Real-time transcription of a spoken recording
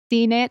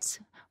seen it.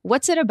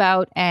 What's it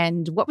about,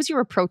 and what was your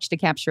approach to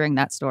capturing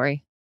that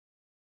story?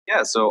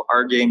 Yeah, so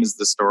our game is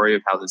the story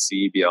of how the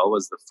CEBL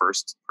was the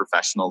first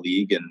professional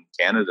league in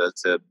Canada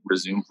to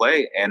resume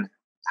play, and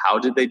how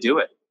did they do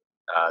it?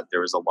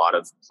 There was a lot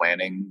of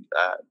planning.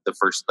 The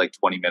first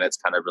 20 minutes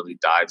kind of really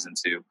dives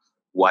into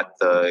what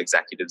the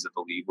executives of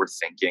the league were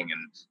thinking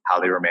and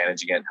how they were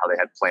managing it, how they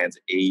had plans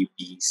A,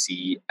 B,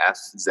 C, F,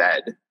 Z,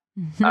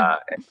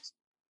 and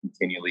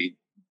continually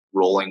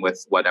rolling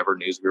with whatever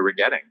news we were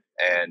getting.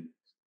 And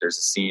there's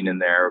a scene in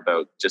there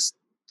about just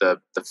the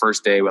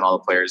first day when all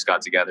the players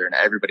got together and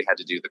everybody had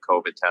to do the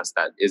COVID test.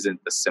 That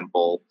isn't the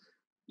simple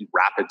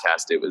rapid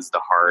test. It was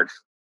the hard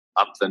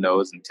up the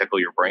nose and tickle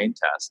your brain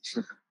test.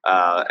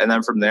 And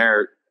then from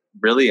there,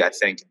 really, I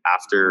think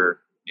after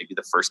maybe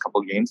the first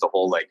couple of games, the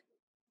whole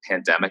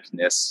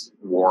pandemic-ness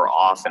wore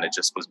off, and it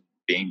just was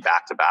being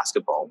back to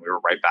basketball. And we were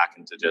right back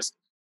into just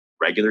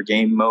regular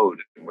game mode.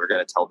 And we're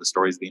going to tell the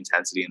stories of the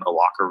intensity in the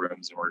locker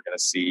rooms, and we're going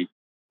to see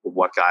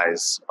what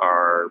guys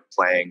are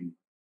playing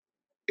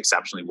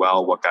exceptionally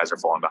well, what guys are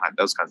falling behind,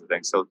 those kinds of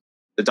things. So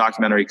the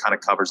documentary kind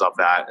of covers up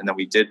that. And then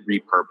we did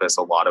repurpose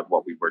a lot of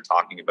what we were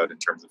talking about in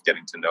terms of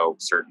getting to know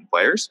certain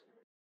players.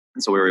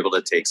 And so we were able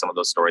to take some of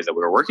those stories that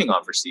we were working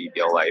on for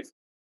CEBL Life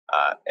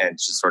and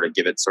just sort of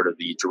give it sort of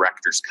the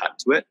director's cut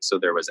to it. So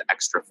there was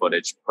extra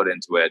footage put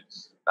into it,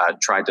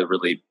 tried to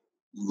really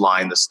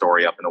line the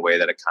story up in a way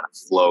that it kind of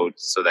flowed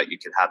so that you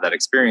could have that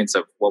experience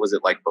of what was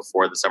it like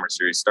before the summer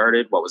series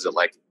started, what was it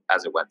like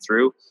as it went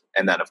through,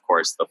 and then of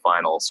course the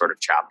final sort of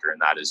chapter,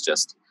 and that is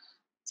just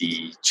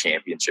the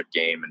championship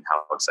game and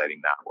how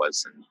exciting that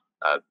was. And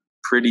a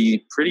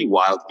pretty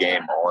wild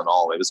game all in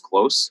all. It was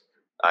close.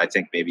 I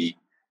think maybe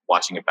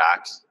watching it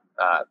back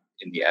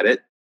in the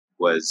edit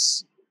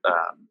was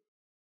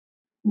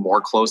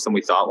more close than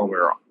we thought when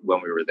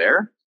we were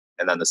there.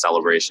 And then the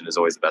celebration is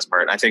always the best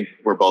part. And I think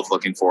we're both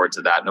looking forward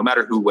to that. No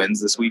matter who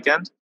wins this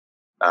weekend,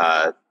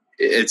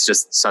 it's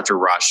just such a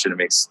rush, and it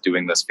makes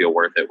doing this feel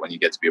worth it when you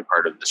get to be a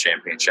part of the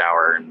champagne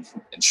shower and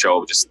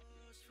show just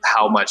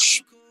how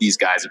much these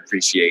guys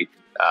appreciate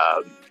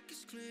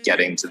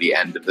getting to the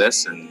end of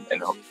this. And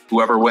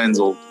whoever wins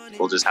will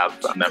just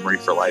have a memory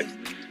for life.